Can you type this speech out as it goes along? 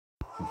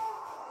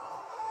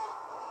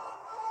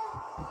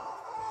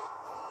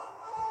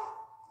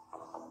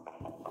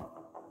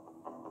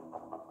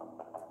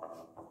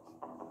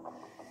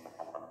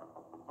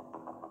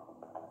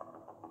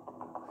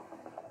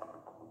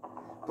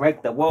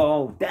break the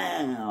wall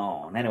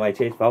down. Anyway,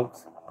 cheers,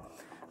 folks.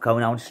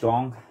 Coming on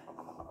strong.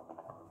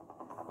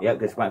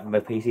 Yep, just waiting for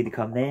my PC to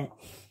come there.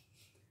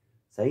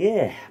 So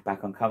yeah,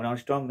 back on coming on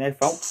strong there,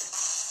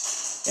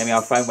 folks. Yeah,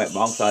 my phone went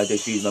wrong, so I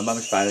just used my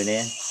mum's phone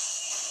here.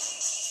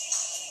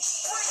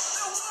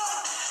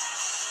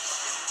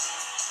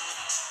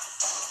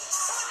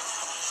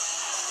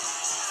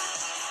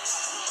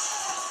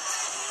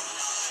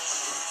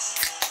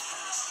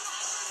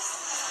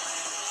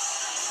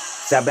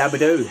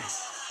 Sababadoo.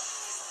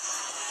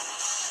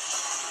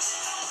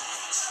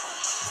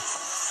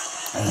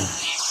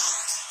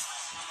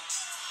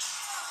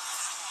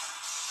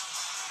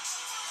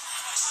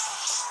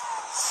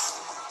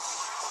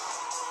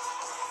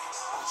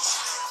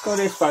 Got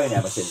this phone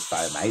ever since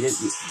phone, mate.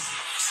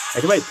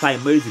 It's always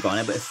playing music on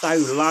it, but it's so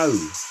low.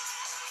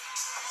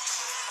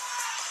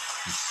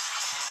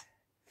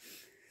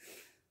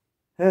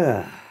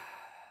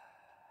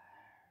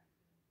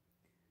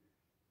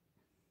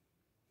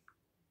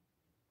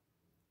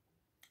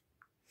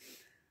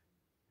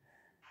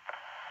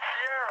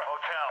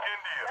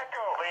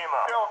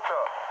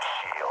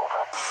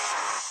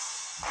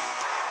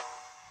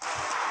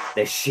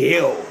 The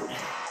shield.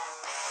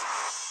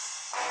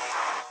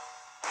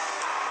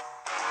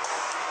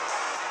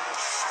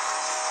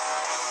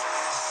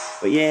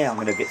 But yeah, I'm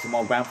gonna get some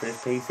more RAM for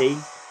this PC.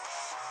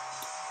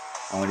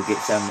 I'm gonna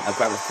get some a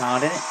graphics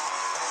card in it,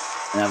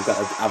 and I've got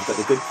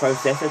the good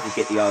processor to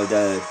get the old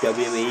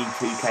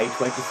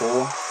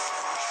WE2K24.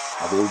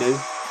 I will do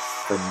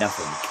for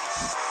nothing.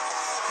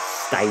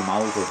 Stay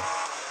molded.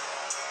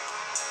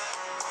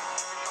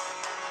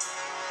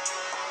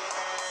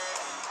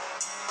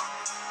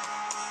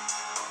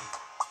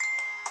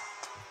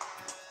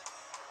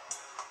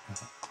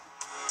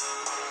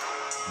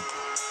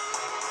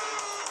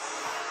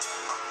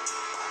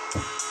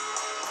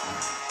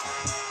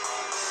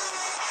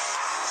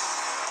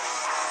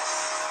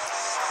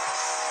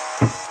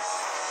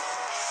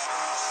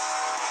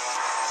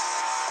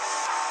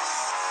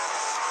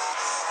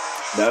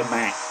 The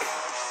Mac.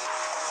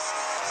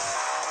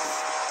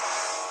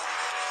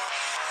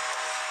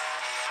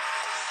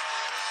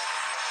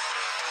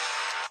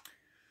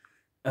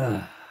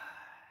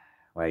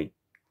 Wait.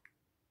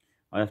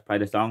 Let's play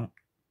the song.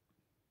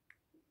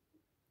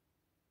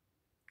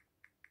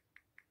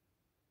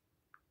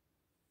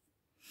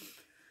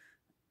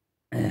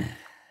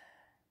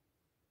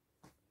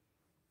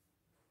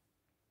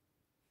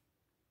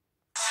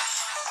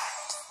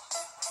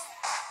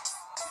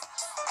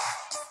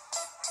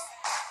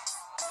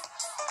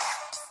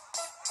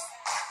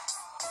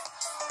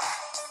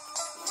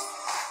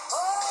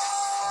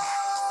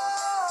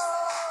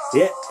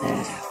 Yeah,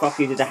 fuck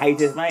you to the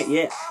haters, mate.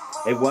 Yeah,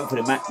 they weren't for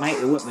the Mac, mate.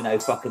 There wouldn't be no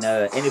fucking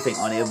anything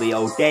on it. It'll be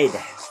all dead.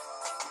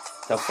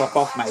 So fuck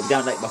off, mate. If you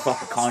don't like my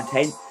fucking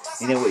content,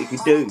 you know what you can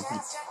do.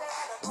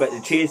 But the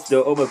cheers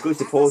to all my good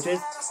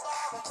supporters.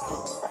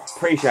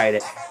 Appreciate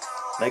it.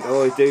 Like I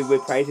always do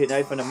with praise it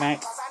now from the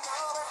Mac.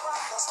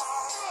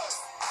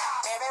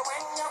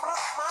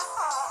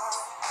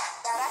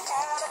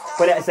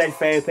 But that said,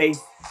 therapy.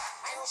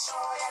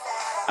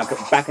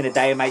 Back in the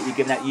day, mate, you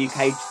giving that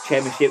UK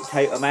Championship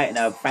title, mate, and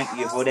I thank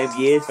you for them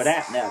years for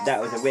that.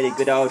 That was a really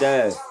good old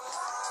ride,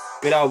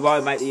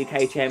 mate, the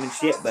UK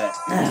Championship, but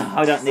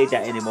I don't need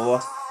that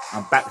anymore.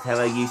 I'm back to how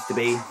I used to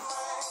be.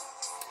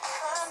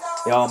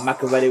 The old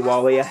Machiavelli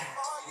warrior.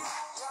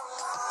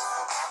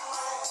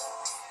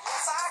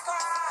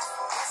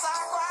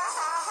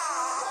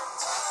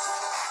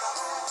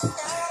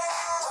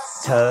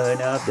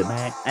 Turn up the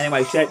Mac.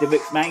 Anyway, shout out to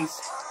Rick's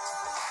mates.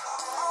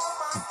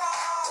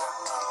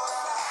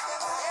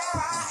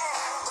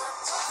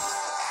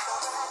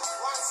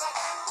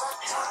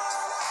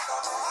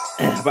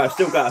 But I've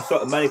still got a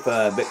sort of money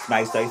for Rick's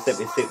mate, so he sent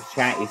me a super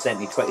chat, he sent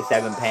me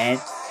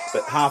 £27,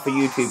 but half of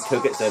YouTube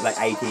took it, so it's like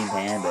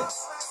 £18, but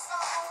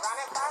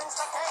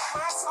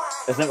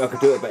there's nothing I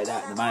could do about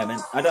that at the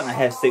moment. I don't know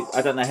how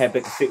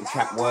big the super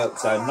chat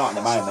works, so not at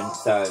the moment,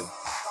 so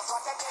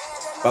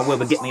but we'll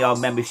be getting me old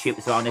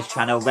memberships on this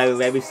channel very,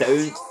 very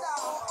soon.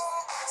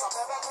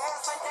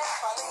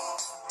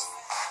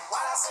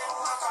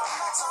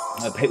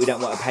 People don't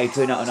want to pay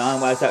 $2.99,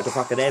 well, it's up to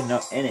fucking them,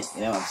 not in it,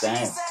 you know what I'm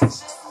saying?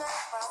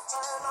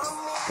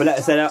 But like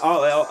I said,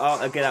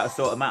 I'll get out of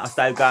sort of amount.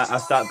 I'll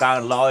start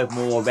going live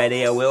more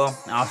already, I will.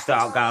 I'll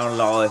start going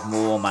live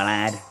more, my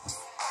lad.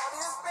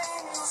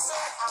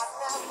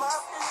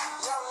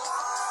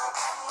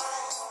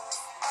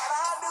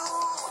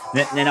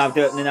 Then I'll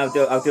do a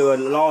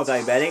live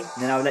day ready, and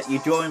then I'll let you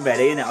join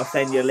ready, and I'll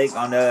send you a link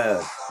on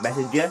the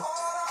Messenger.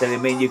 So I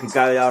mean you can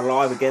go on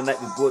live again like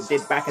we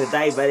did back in the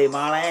day, ready,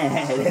 my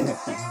lad.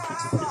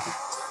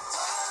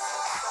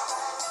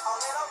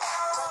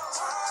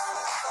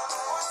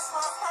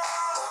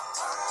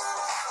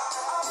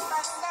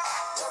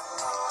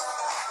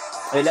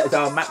 I let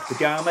the old Mac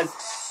pyjamas.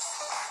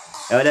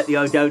 I let the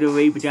old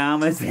WWE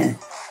pyjamas.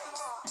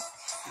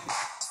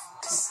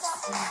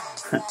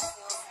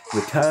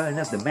 Return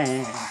of the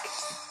Mac.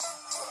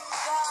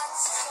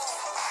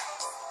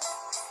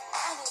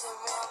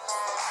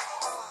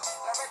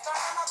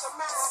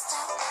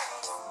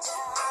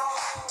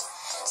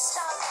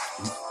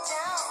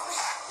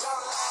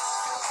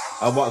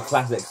 Oh, what a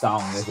classic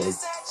song this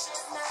is.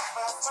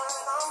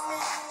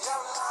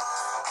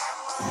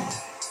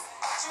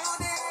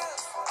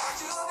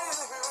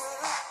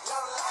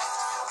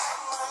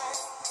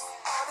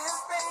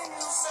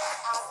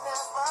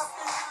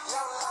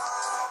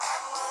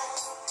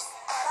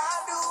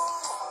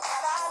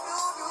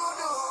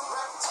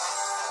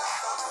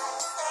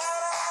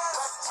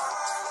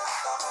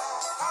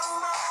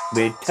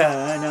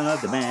 Return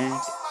of the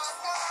Mac.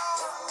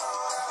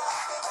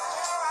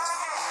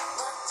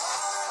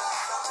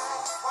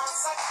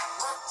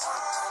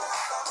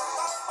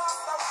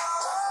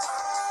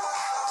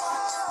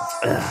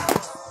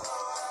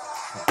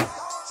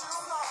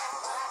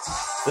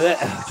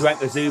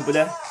 Drank a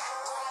zubr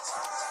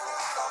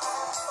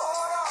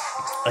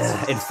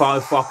in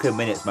 5 fucking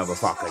minutes,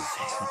 motherfuckers.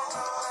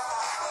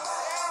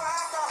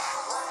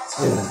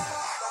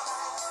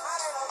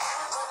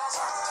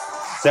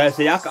 So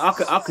see, I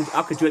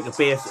could drink a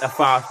beer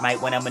fast,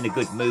 mate, when I'm in a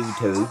good mood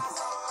too.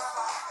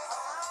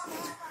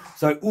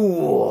 So,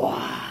 ooh.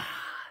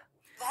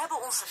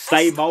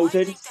 Stay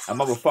malted and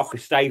motherfucker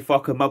stay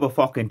fucking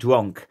motherfucking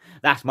drunk.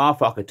 That's my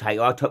fucking take.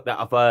 I took that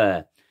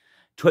off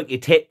Twink Your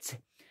Tits,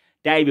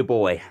 Davey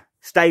boy.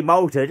 Stay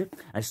malted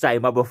and stay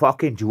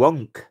motherfucking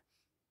drunk.